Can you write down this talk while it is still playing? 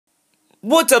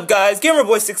What's up guys,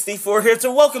 GamerBoy64 here to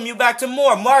welcome you back to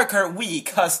more Mario Kart Wii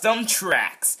custom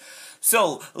tracks.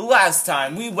 So, last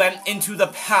time we went into the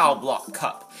POW Block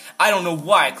Cup. I don't know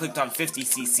why I clicked on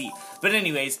 50cc, but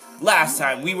anyways, last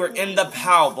time we were in the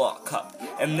POW Block Cup,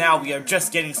 and now we are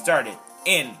just getting started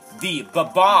in the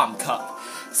Bomb Cup.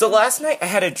 So last night I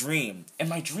had a dream, and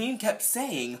my dream kept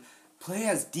saying, play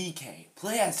as DK,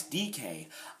 play as DK.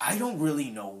 I don't really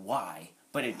know why,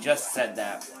 but it just said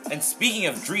that. And speaking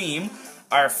of dream,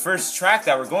 our first track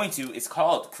that we're going to is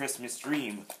called Christmas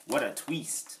Dream. What a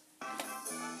twist.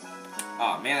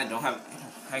 Oh man,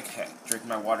 I can't drink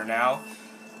my water now.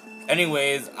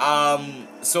 Anyways,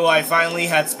 so I finally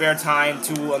had spare time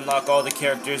to unlock all the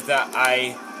characters that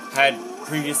I had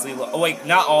previously, oh wait,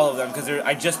 not all of them, because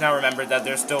I just now remembered that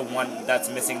there's still one that's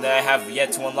missing that I have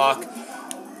yet to unlock.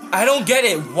 I don't get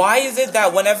it. Why is it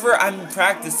that whenever I'm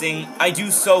practicing, I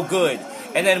do so good,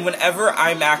 and then whenever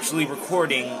I'm actually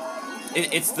recording,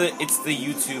 it's the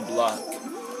YouTube luck.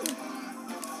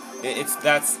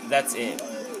 That's it.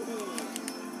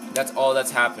 That's all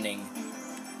that's happening.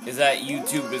 Is that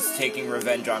YouTube is taking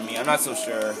revenge on me. I'm not so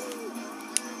sure.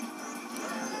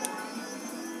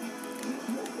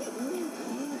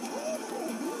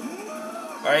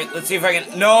 Alright, let's see if I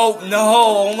can... No!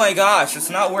 Oh my gosh, it's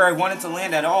not where I wanted to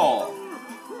land at all.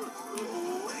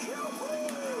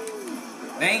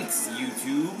 Thanks,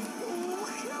 YouTube.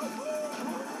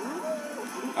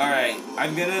 Alright,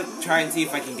 I'm gonna try and see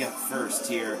if I can get first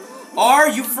here. Are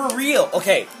you for real?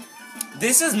 Okay,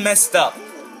 this is messed up.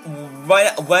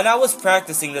 When I was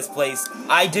practicing this place,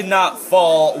 I did not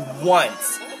fall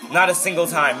once. Not a single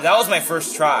time. That was my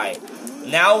first try.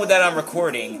 Now that I'm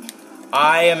recording,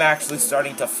 I am actually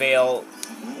starting to fail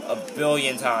a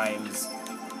billion times.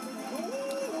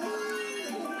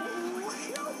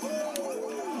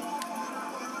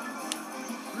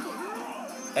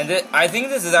 And I think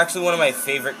this is actually one of my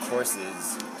favorite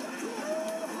courses.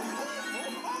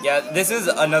 Yeah, this is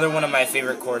another one of my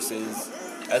favorite courses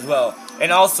as well.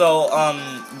 And also,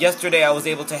 yesterday I was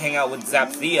able to hang out with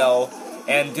Zap Theo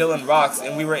and Dylan Rocks,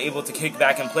 and we were able to kick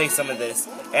back and play some of this.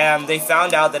 And they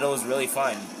found out that it was really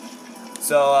fun.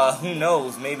 So, who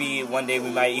knows, maybe one day we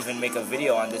might even make a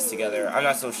video on this together. I'm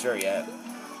not so sure yet.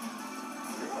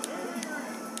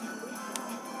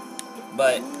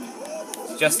 But,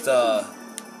 it's just a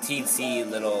teensy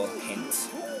little hint.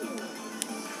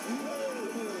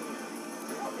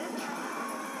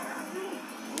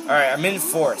 Alright, I'm in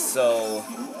fourth, so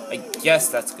I guess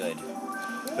that's good.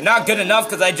 But not good enough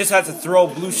because I just had to throw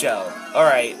a blue shell.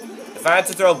 Alright, if I had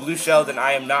to throw a blue shell, then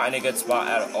I am not in a good spot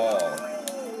at all.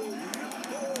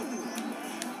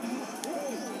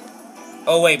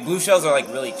 Oh wait, blue shells are like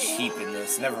really cheap in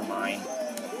this, never mind.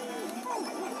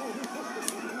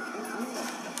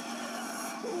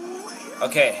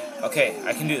 Okay,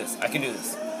 I can do this,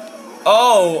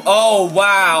 Oh,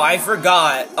 wow, I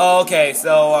forgot. Oh, okay,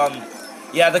 so,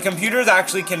 yeah, the computers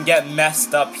actually can get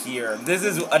messed up here. This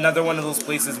is another one of those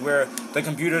places where the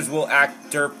computers will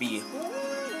act derpy.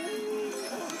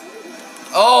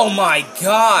 Oh my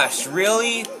gosh,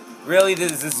 really? Really,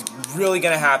 this is really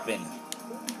gonna happen.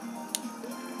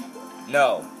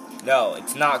 No,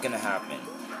 it's not gonna happen.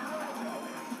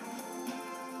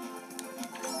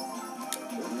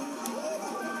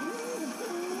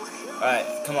 Alright,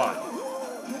 come on.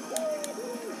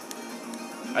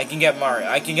 I can get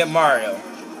Mario.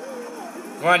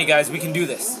 Come on, you guys, we can do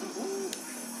this.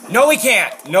 No, we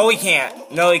can't. Alright,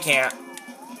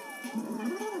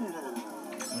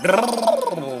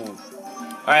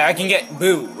 I can get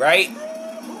Boo, right?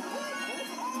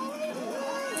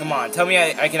 Come on, tell me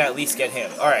I can at least get him.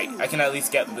 Alright, I can at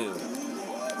least get Boo.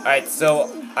 Alright,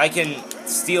 so I can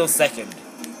steal second.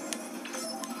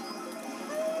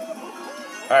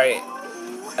 Alright,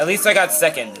 at least I got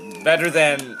second. Better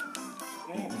than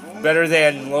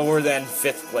lower than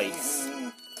 5th place.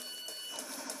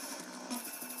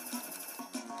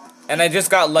 And I just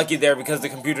got lucky there because the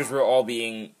computers were all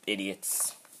being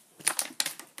idiots.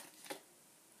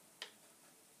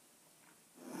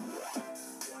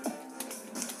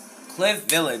 Cliff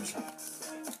Village.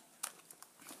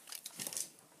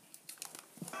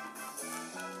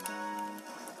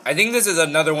 I think this is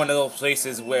another one of those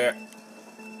places where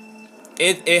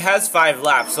it has 5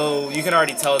 laps, so you can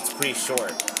already tell it's pretty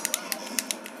short.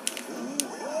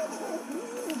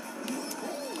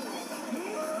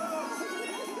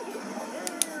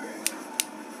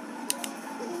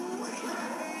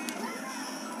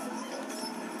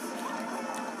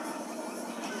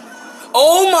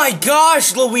 Oh my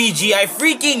gosh, Luigi, I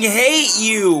freaking hate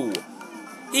you!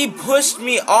 He pushed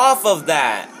me off of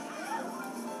that.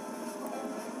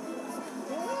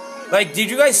 Like, did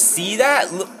you guys see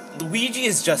that? Luigi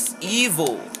is just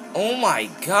evil. Oh my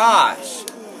gosh.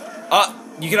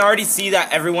 You can already see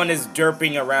that everyone is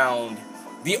derping around.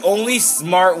 The only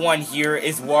smart one here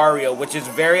is Wario, which is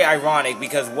very ironic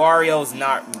because Wario's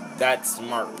not that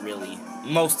smart, really,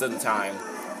 most of the time.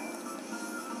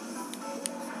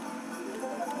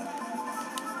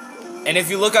 And if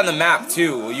you look on the map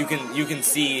too, you can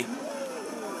see.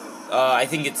 I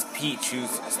think it's Peach who's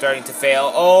starting to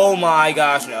fail. Oh my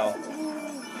gosh, no.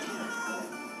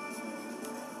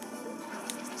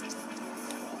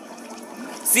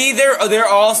 See, they're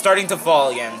all starting to fall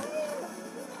again.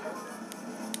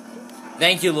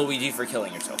 Thank you, Luigi, for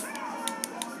killing yourself.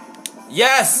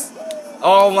 Yes!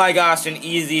 Oh my gosh, an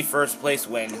easy first place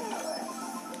win.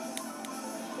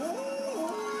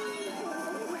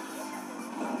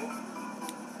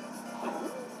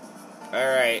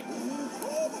 Alright.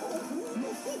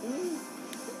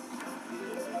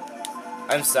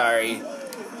 I'm sorry.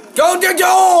 Go!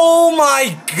 Oh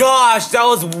my gosh, that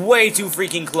was way too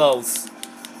freaking close.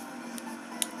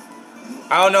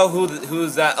 I don't know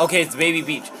who's that. Okay, it's Baby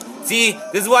Peach. See,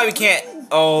 this is why we can't.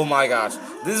 Oh my gosh,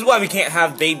 this is why we can't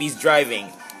have babies driving,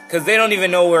 because they don't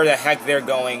even know where the heck they're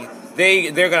going.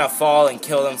 They're gonna fall and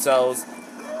kill themselves.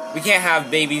 We can't have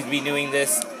babies be doing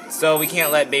this, so we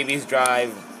can't let babies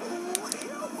drive.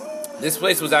 This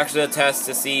place was actually a test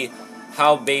to see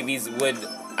how babies would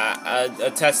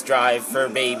a test drive for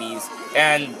babies,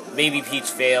 and Baby Peach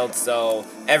failed, so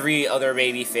every other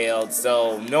baby failed,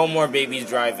 so no more babies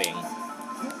driving.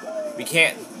 We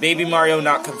can't. Baby Mario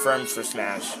not confirmed for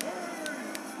Smash.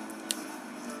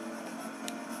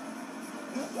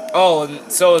 Oh,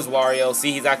 and so is Wario.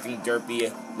 See, he's acting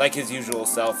derpy, like his usual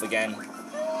self again.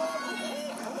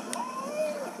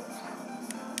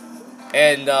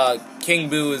 And King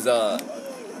Boo is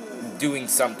doing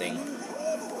something.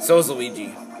 So is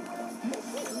Luigi.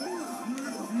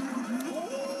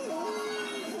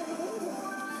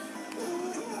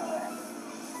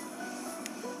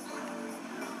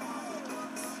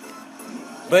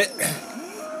 But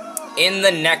in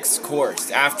the next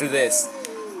course, after this,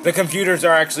 the computers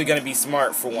are actually going to be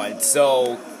smart for once.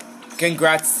 So,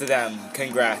 congrats to them.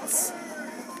 Congrats.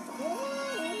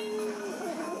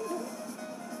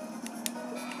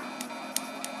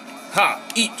 Ha!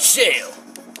 Eat shell!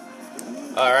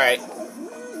 Alright.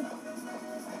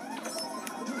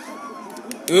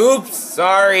 Oops!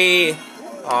 Sorry!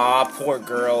 Aw, poor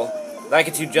girl. Like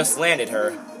it, you just landed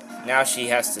her. Now she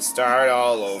has to start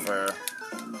all over.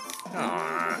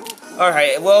 Aww.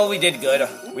 Alright, well, we did good.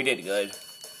 We did good.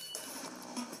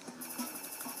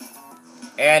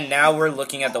 And now we're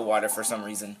looking at the water for some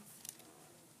reason.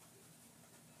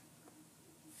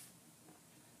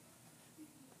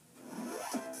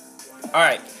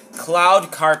 Alright,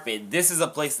 Cloud Carpet. This is a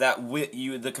place that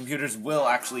the computers will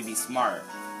actually be smart.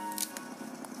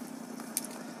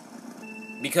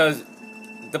 Because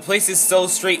the place is so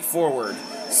straightforward,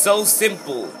 so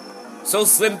simple, so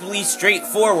simply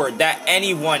straightforward that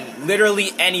anyone,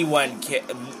 literally anyone,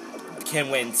 can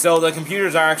win. So the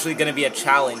computers are actually going to be a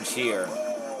challenge here.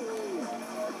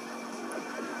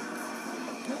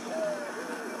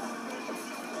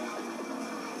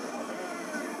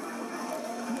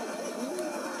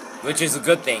 Which is a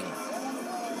good thing.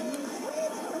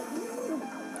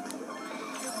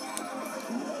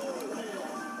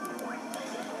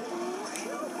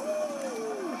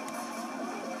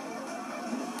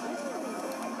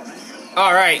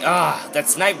 Alright, that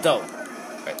snipe though.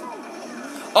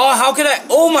 Oh, how could I?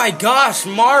 Oh my gosh,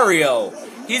 Mario!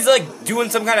 He's like doing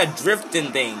some kind of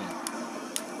drifting thing.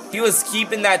 He was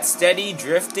keeping that steady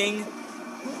drifting.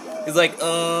 He's like,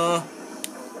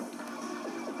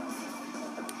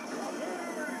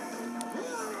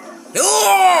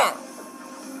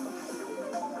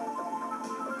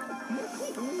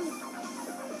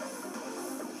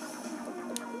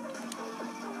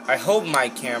 I hope my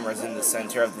camera's in the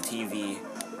center of the TV.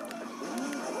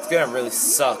 It's gonna really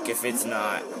suck if it's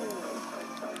not.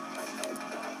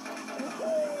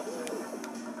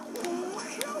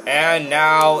 And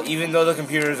now, even though the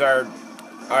computers are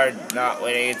not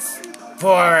winning, it's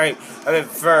boring. I'm in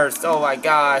first. Oh my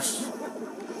gosh.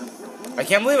 I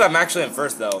can't believe I'm actually in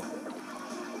first though.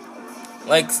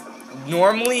 Like,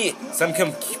 normally some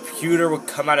computer would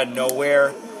come out of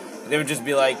nowhere. They would just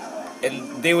be like,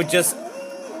 and they would just,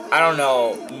 I don't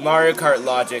know, Mario Kart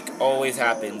logic always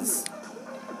happens.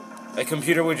 A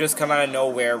computer would just come out of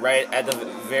nowhere right at the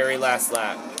very last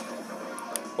lap.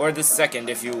 Or the second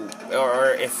if you,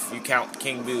 or if you count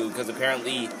King Boo, because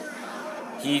apparently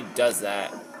he does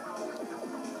that.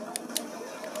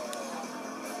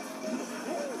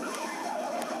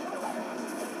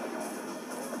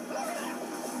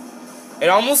 It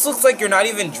almost looks like you're not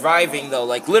even driving, though,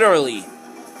 like, literally.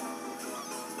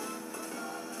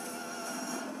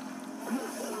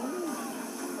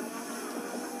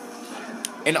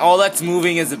 And all that's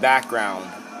moving is the background.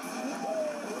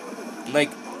 Like,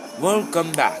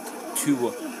 welcome back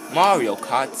to Mario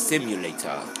Kart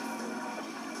Simulator,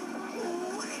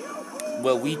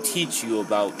 where we teach you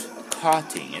about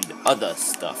karting and other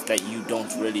stuff that you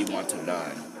don't really want to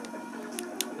learn.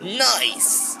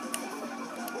 Nice!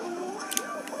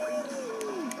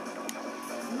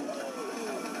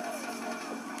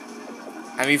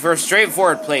 I mean, for a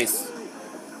straightforward place,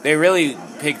 they really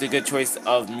picked a good choice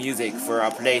of music for a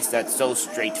place that's so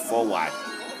straightforward.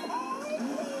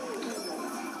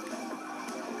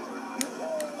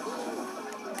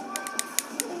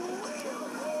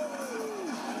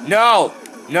 No!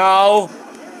 No!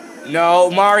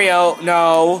 No, Mario,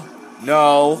 no!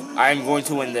 No, I'm going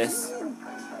to win this.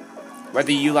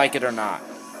 Whether you like it or not.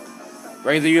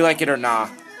 Whether you like it or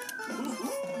not.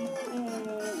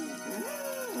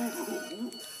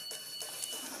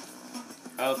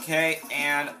 Okay,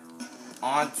 and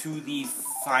on to the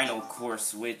final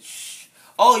course, which...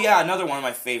 Oh yeah, another one of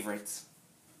my favorites.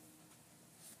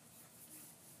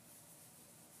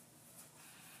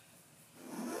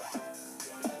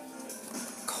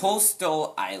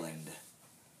 Coastal Island.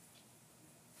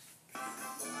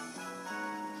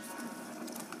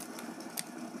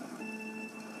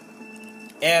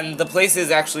 And the place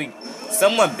is actually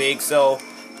somewhat big, so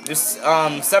just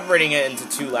separating it into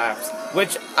 2 laps,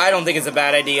 which I don't think is a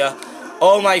bad idea.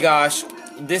 Oh my gosh,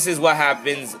 this is what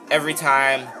happens every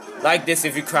time. Like this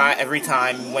if you cry every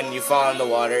time when you fall in the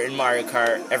water in Mario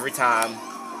Kart, every time.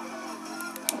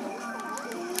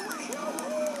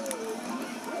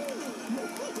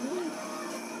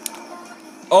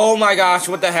 Oh my gosh,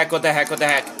 what the heck, what the heck, what the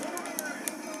heck.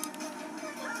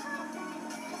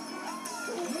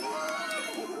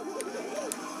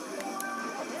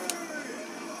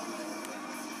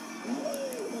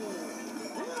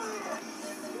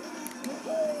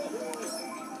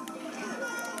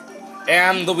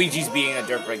 And Luigi's being a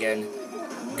derp again.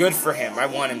 Good for him. I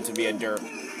want him to be a derp.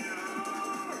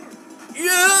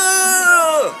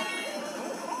 Yeah!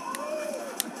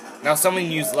 Now someone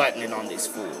use lightning on these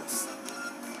fools.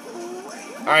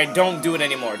 Alright, don't do it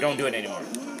anymore. Don't do it anymore.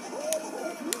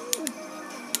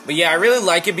 But yeah, I really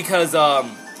like it because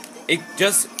it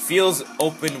just feels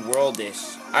open world-ish.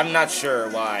 I'm not sure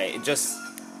why.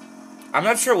 I'm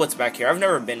not sure what's back here. I've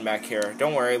never been back here.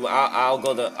 Don't worry. I'll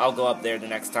go up there the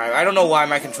next time. I don't know why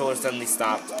my controller suddenly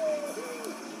stopped.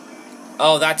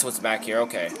 Oh, that's what's back here.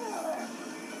 Okay.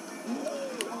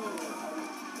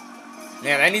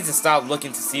 Man, I need to stop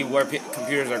looking to see where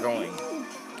computers are going.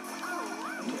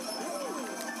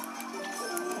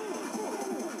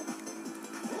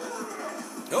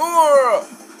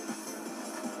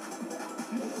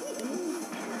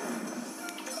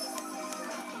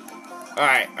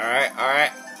 Alright, alright,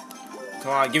 alright.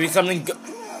 Come on, give me something good.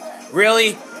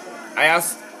 Really? I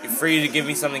asked for you to give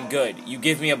me something good. You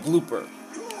give me a blooper.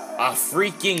 A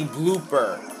freaking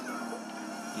blooper.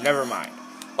 Never mind.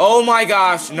 Oh my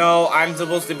gosh, no, I'm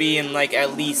supposed to be in like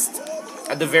at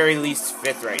the very least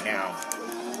 5th right now.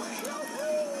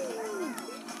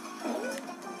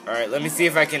 Alright, let me see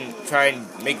if I can try and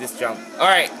make this jump.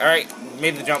 Alright, alright,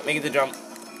 made the jump, make the jump.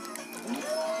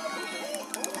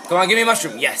 Come on, give me a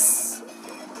mushroom, yes.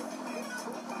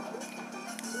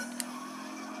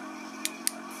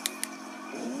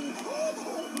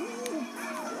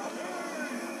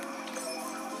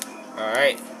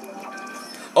 Alright.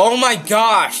 Oh my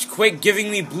gosh! Quit giving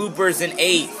me bloopers in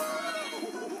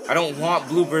 8th. I don't want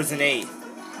bloopers in 8th.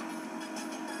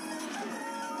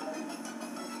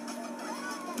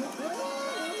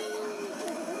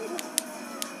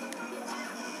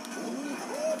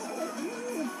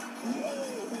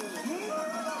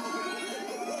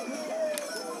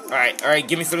 Alright, alright,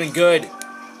 give me something good.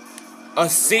 A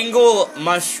single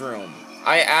mushroom.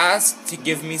 I asked to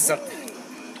give me something.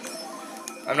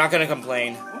 I'm not gonna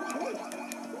complain.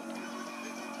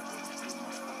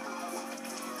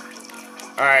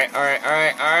 Alright, alright,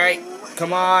 alright, alright.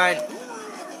 Come on.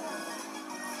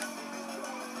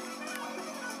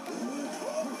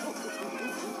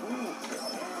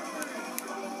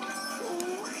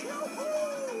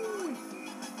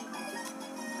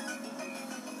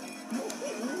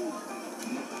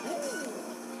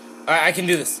 Alright, I can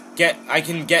do this. I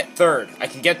can get 3rd. I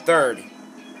can get 3rd.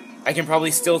 I can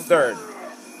probably steal 3rd.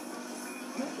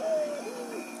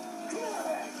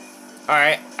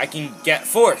 Alright, I can get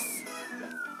 4th.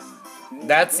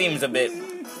 That seems a bit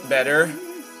better.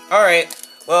 Alright,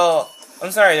 well,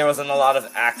 I'm sorry there wasn't a lot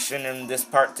of action in this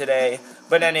part today.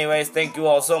 But anyways, thank you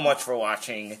all so much for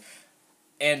watching.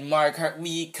 And Mario Kart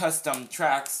Wii Custom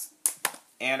Tracks.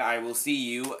 And I will see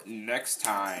you next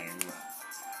time.